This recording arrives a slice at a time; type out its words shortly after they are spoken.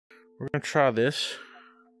We're gonna try this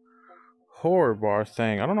horror bar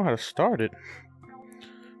thing. I don't know how to start it.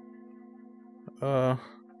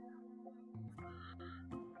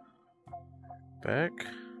 Back.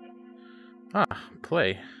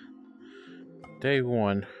 Play. Day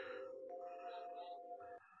 1.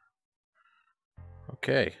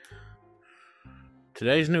 Okay.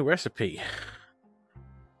 Today's new recipe.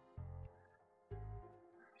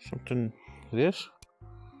 Something this.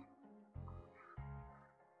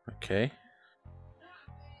 Okay.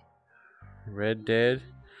 Red Dead.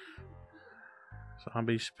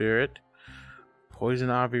 Zombie Spirit.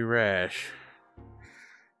 Poison Ivy Rash.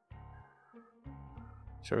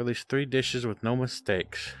 So at least 3 dishes with no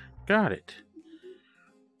mistakes. Got it.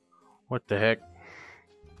 What the heck?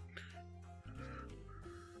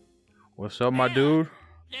 What's up, my dude?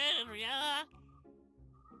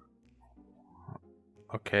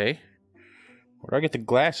 Okay. Where do I get the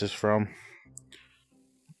glasses from?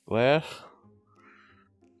 Glass?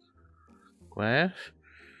 Glass?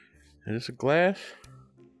 Is this a glass?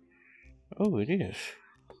 Oh, it is.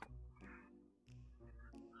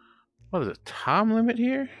 What is a time limit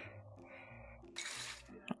here?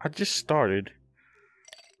 I just started.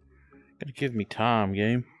 Gotta give me time,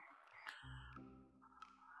 game.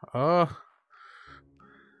 How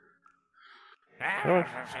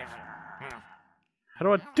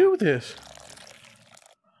do I do this?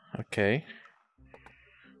 Okay.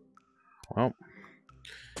 Well,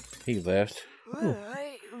 he left. Ooh.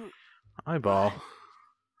 Eyeball.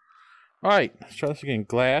 Alright, let's try this again.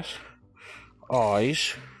 Glass.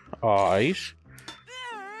 Eyes. Eyes.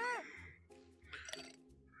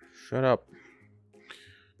 Shut up.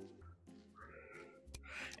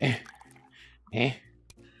 In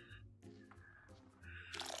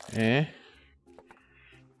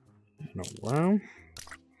around.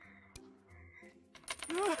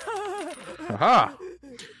 Haha!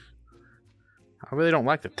 I really don't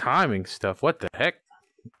like the timing stuff. What the heck?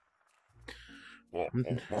 I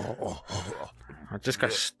just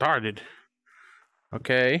got started.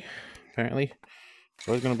 Okay. Apparently, it's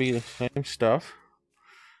always gonna be the same stuff.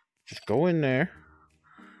 Just go in there.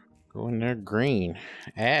 Go in there. Green.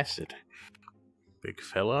 Acid. Big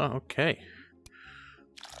fella. Okay.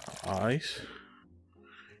 Eyes.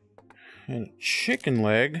 And a chicken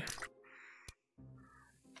leg.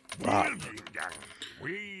 Wow.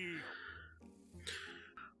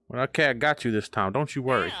 Well, okay, I got you this time. Don't you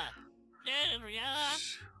worry.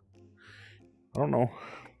 I don't know.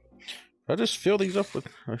 Did I just fill these up with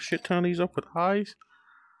a shit ton of these up with eyes?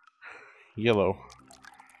 Yellow.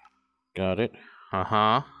 Got it.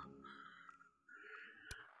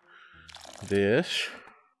 This.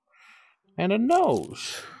 And a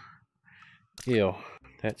nose. Ew.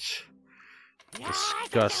 That's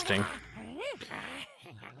disgusting.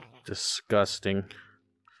 Disgusting.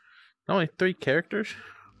 Only 3 characters?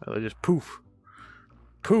 Well, they just poof.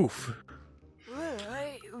 Poof.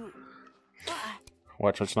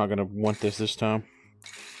 Watch, it's not gonna want this time.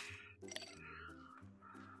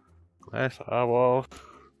 Glass eyeballs.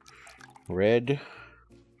 Red.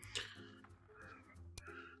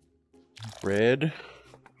 Red.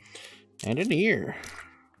 And an ear.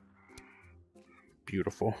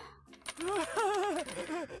 Beautiful.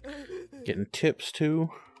 Getting tips too.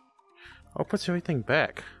 Oh, puts everything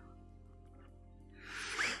back.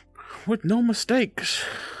 With no mistakes.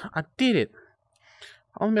 I did it.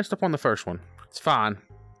 I only messed up on the first one. It's fine.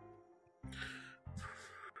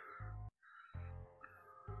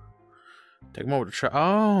 Take them over to try.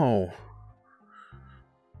 Oh.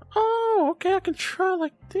 Oh, okay, I can try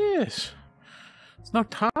like this. There's no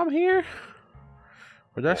time here?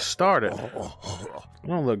 Where'd that start it? You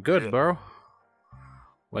don't look good, bro.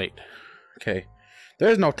 Wait. Okay.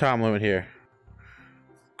 There's no time limit here.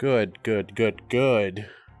 Good, good, good, good.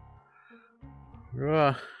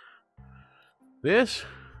 This?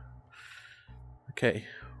 Okay.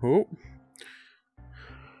 Oh.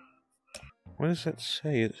 What does that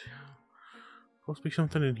say? It's supposed to be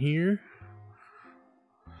something in here?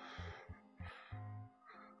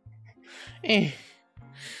 Can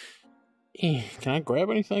I grab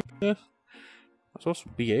anything from this? Am I supposed to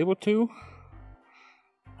be able to?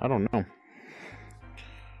 I don't know.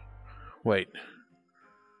 Wait.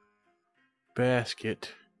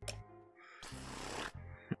 Basket.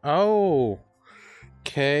 Oh.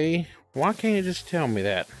 Okay. Why can't you just tell me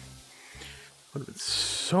that? Would have been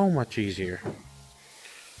so much easier.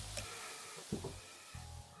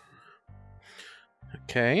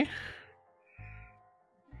 Okay.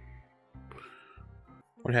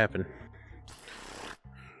 What happened?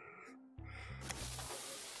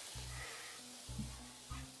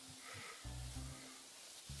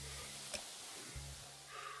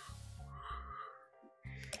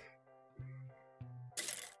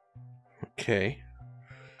 Okay.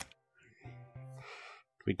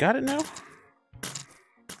 We got it now?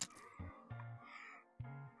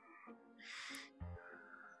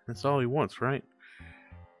 That's all he wants, right?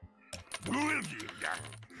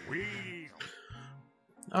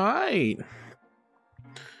 Alright.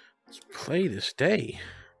 Let's play this day.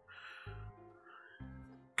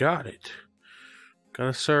 Got it.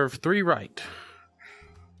 Gotta serve 3 right.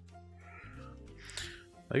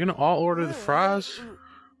 Are you gonna all order the fries?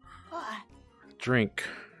 Drink.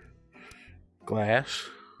 Glass.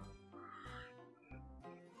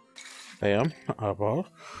 Bam. Eyeball.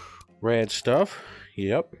 Red stuff.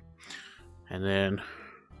 Yep. And then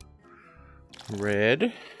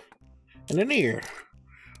red. And an ear.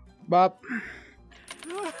 Bop.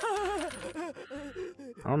 I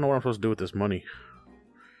don't know what I'm supposed to do with this money.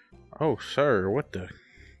 Oh, sir, what the?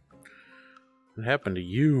 What happened to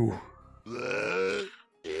you?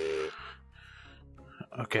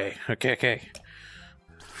 Okay.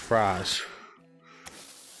 Fries.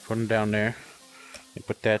 Put them down there. And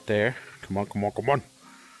put that there. Come on.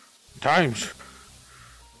 Times.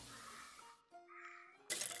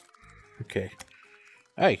 Okay.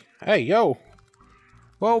 Hey, yo.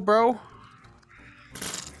 Whoa, bro.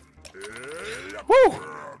 Woo!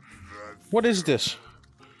 What is this?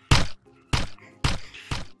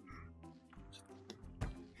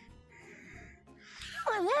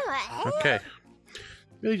 Okay.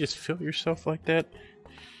 Really just feel yourself like that?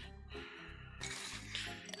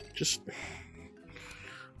 Just...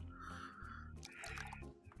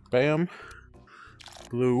 Bam.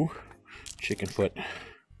 Blue. Chicken foot.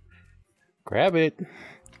 Grab it.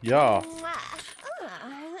 Yaw.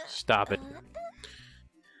 Stop it.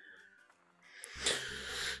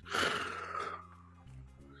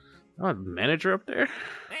 Oh, manager up there?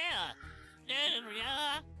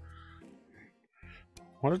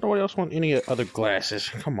 Why does nobody else want any other glasses?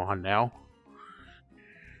 Come on now.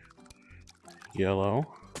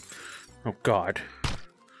 Yellow. Oh God.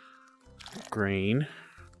 Green.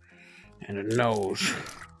 And a nose.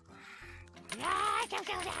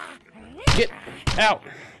 Get out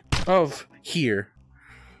of here.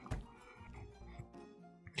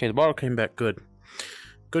 Okay, the bottle came back good.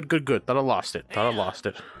 Good. Thought I lost it.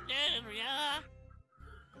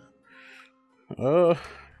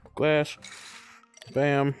 Glass.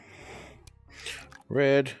 Bam.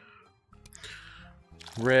 Red.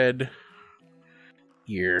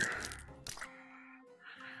 Ear.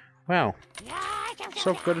 Wow.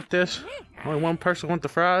 So good at this. Only one person wants the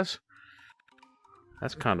fries?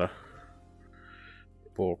 That's kinda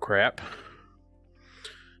bull crap.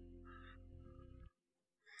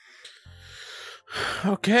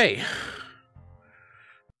 Okay.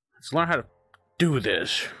 Let's learn how to do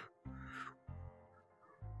this.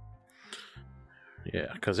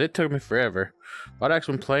 Yeah, because it took me forever. If I'd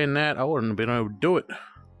actually been playing that, I wouldn't have been able to do it.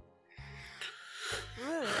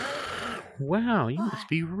 Wow, you must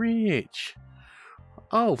be rich.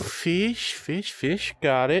 Oh, fish.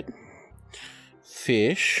 Got it.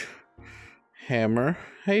 Fish. Hammer.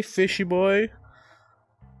 Hey, fishy boy.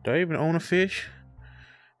 Do I even own a fish?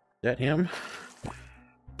 Is that him?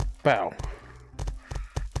 Bow.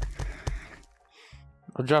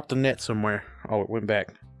 I dropped the net somewhere. Oh, it went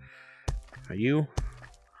back. Are you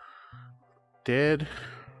dead?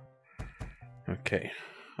 Okay.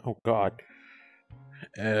 Oh God.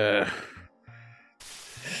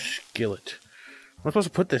 Skillet. Am I supposed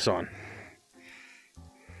to put this on?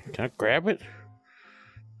 Can I grab it?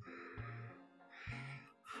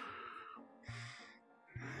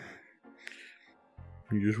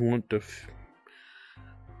 You just want the...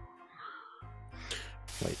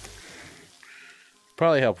 Wait.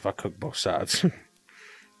 Probably help if I cook both sides.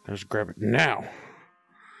 Let's grab it now.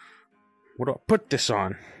 What do I put this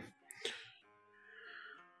on?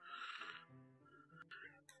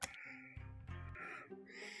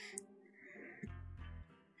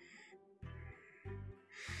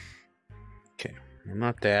 Okay, well,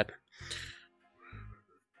 not that.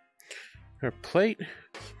 Our plate.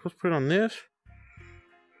 Let's put it on this.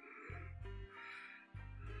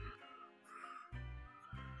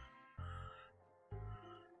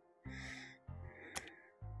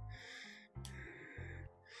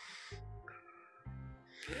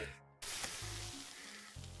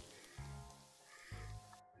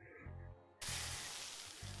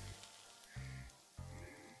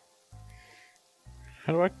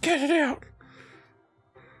 How do I get it out?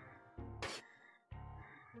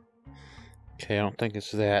 Okay, I don't think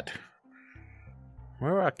it's that.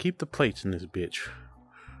 Where do I keep the plates in this bitch?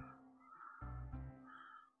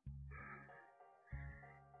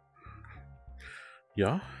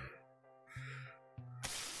 Yeah?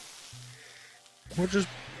 We'll just...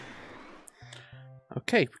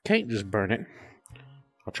 Okay, we can't just burn it.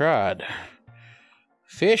 I tried.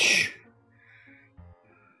 Fish.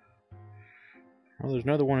 Oh, there's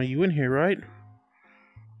another one of you in here, right?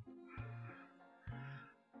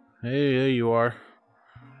 Hey, there you are.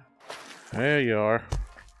 There you are.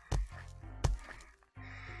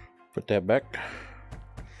 Put that back.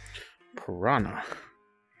 Piranha.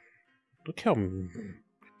 Look how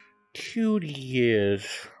cute he is.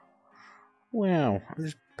 Wow, I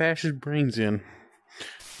just bash his brains in.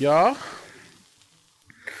 Yeah?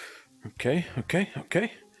 Okay.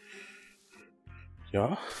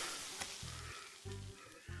 Yeah?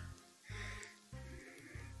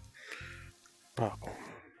 Oh.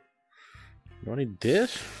 Do I need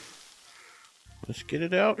this? Let's get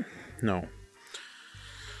it out. No.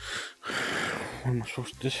 What am I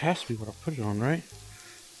supposed to? This has to be what I put it on, right?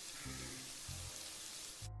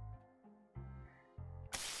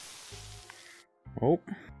 Oh.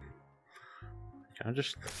 Can I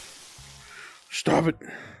just stop it?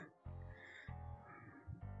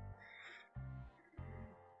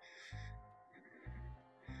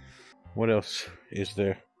 What else is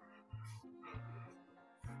there?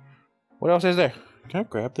 What else is there? Can I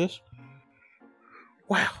grab this?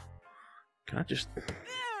 Wow. Can I just...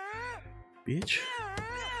 Bitch.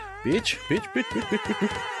 Bitch.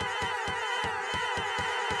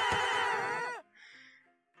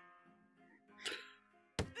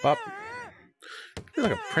 Bop. You're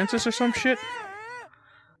like a princess or some shit?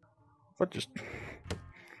 What just...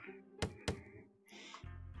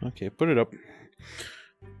 Okay, put it up.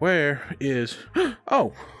 Where is...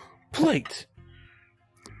 Oh! Plate!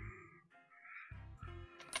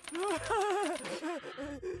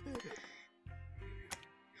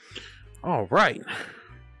 All right.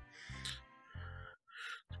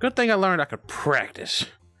 Good thing I learned I could practice.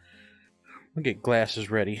 I'll get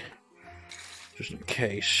glasses ready, just in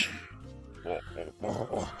case. What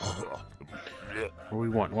do we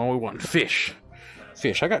want? What do we want? Fish.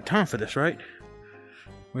 Fish. I got time for this, right?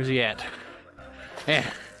 Where's he at? Eh.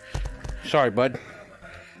 Sorry, bud.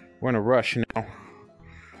 We're in a rush now.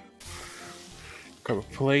 Grab a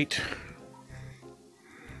plate.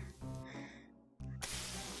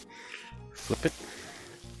 Flip it.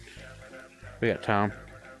 We got time.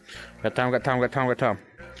 Got time.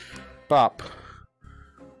 Bop.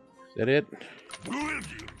 Is that it?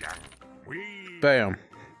 Bam.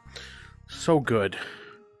 So good.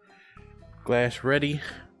 Glass ready.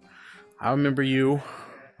 I remember you.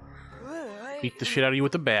 Beat the shit out of you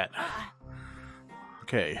with a bat.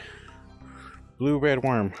 Okay. Blue, red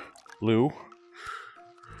worm. Blue.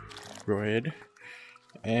 Red.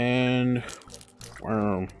 And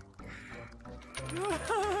worm.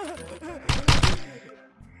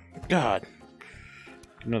 God.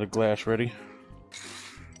 Another glass ready.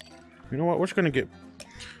 You know what? We're just gonna get,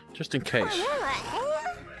 just in case.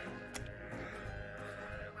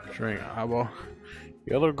 String eyeball.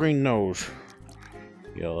 Yellow, green nose.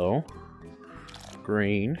 Yellow.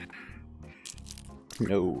 Green.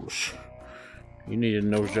 Nose. You need a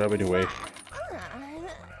nose job anyway.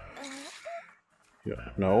 Yeah.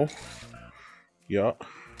 No. Yeah.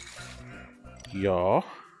 Yeah.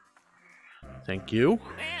 Thank you.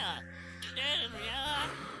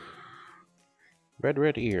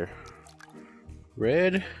 Red ear.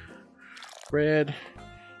 Red.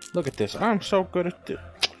 Look at this. I'm so good at this.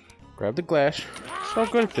 Grab the glass. So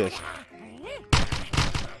good at this.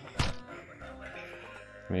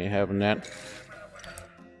 We ain't having that.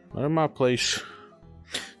 Not in my place.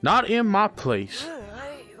 Not in my place.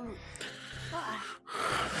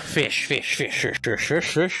 Fish.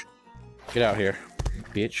 Get out here,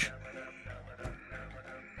 bitch.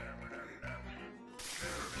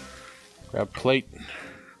 Grab plate.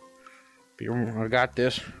 I got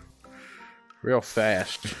this. Real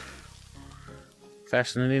fast.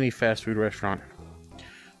 Faster than any fast food restaurant.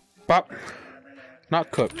 Pop.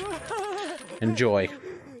 Not cooked. Enjoy.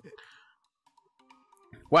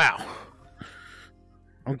 Wow.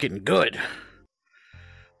 I'm getting good.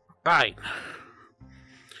 Alright.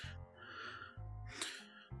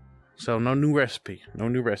 So no new recipe.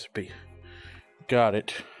 Got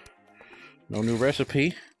it. No new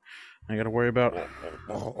recipe. I gotta worry about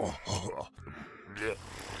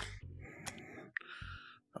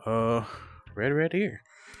red ear.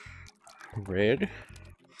 Red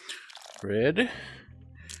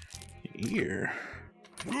ear.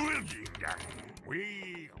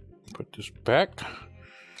 Put this back.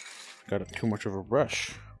 Got too much of a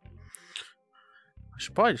brush. I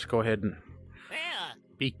should probably just go ahead and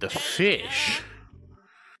beat the fish.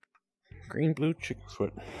 Green, blue, chicken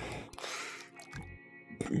foot.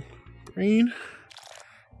 Green,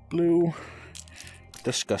 blue,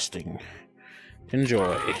 disgusting.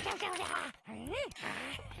 Enjoy.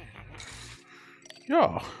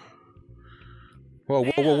 Yeah. Whoa,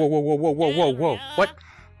 whoa, whoa, whoa, whoa, whoa, whoa, whoa, whoa, whoa. What?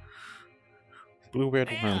 Blue, red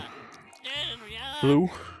worm. Blue,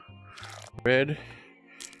 red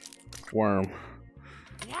worm.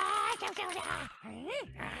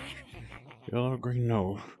 Yellow, green,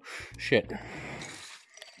 no. Shit.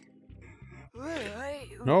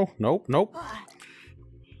 No, nope, nope.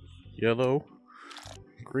 Yellow,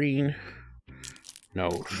 green,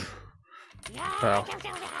 nose. Oh.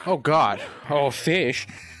 Oh God. Oh, fish.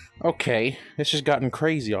 Okay, this has gotten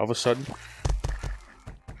crazy all of a sudden.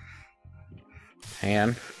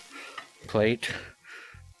 Hand, plate.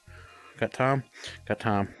 Got time? Got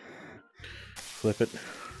time. Flip it.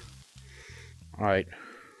 Alright.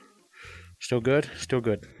 Still good? Still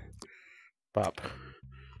good. Bop.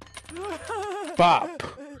 Bop!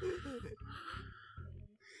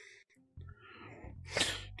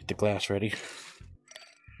 Get the glass ready.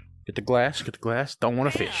 Get the glass, get the glass. Don't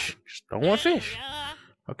want to fish. Just don't want to fish.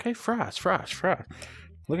 Okay, fries, fries, fries.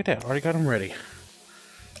 Look at that, already got them ready.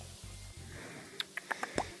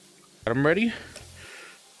 Got them ready?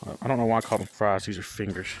 I don't know why I call them fries, these are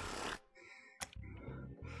fingers.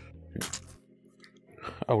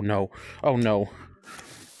 Oh no, oh no.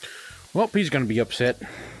 Well, he's gonna be upset.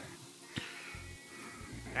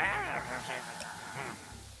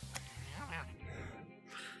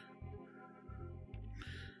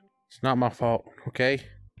 It's not my fault, okay?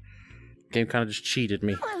 Game kind of just cheated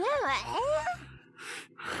me.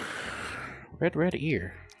 Red, red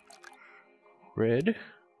ear. Red,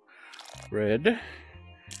 red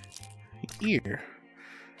ear.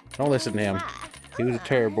 Don't listen to him. He was a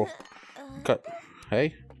terrible cut.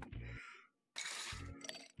 Hey.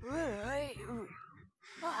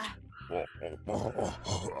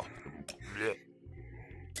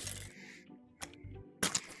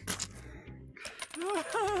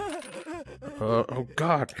 Oh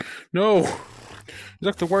God, no! It's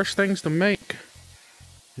like the worst things to make.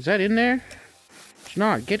 Is that in there? It's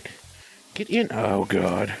not. Get in. Oh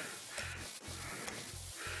God.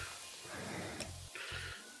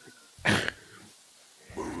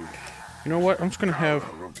 You know what? I'm just gonna have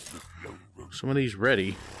some of these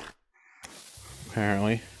ready.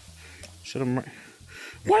 Apparently, set them right.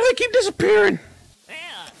 Why do they keep disappearing?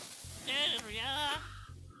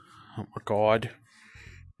 Oh my God.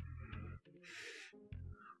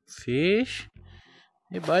 Fish?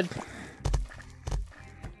 Hey, bud.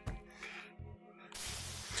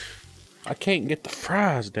 I can't get the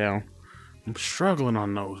fries down. I'm struggling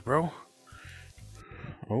on those, bro.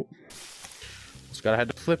 Oh. Just gotta have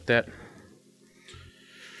to flip that.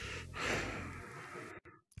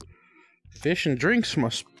 Fish and drinks my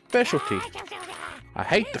specialty. I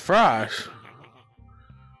hate the fries.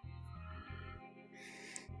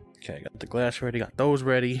 Okay, got the glass ready, got those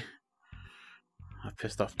ready. I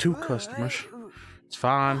pissed off 2 customers. It's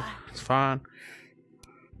fine, it's fine.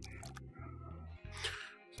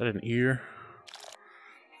 Is that an ear?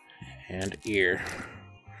 And ear.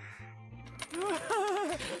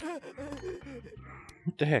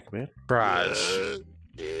 What the heck, man? Fries.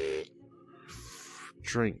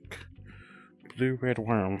 Drink. Blue, red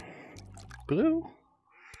worm. Blue,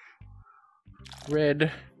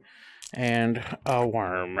 red, and a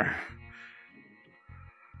worm.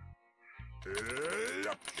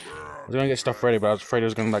 I was gonna get stuff ready, but I was afraid it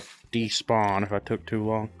was gonna like despawn if I took too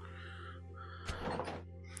long.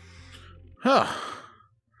 Huh.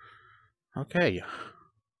 Okay.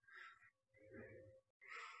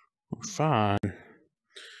 We're fine.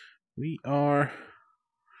 We are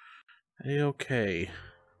a-okay.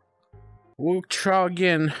 We'll try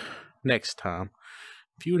again next time.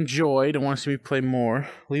 If you enjoyed and want to see me play more,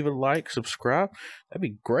 leave a like, subscribe. That'd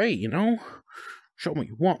be great, you know? Show me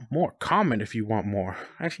you want more. Comment if you want more.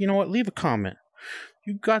 Actually, you know what? Leave a comment.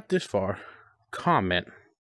 You got this far. Comment.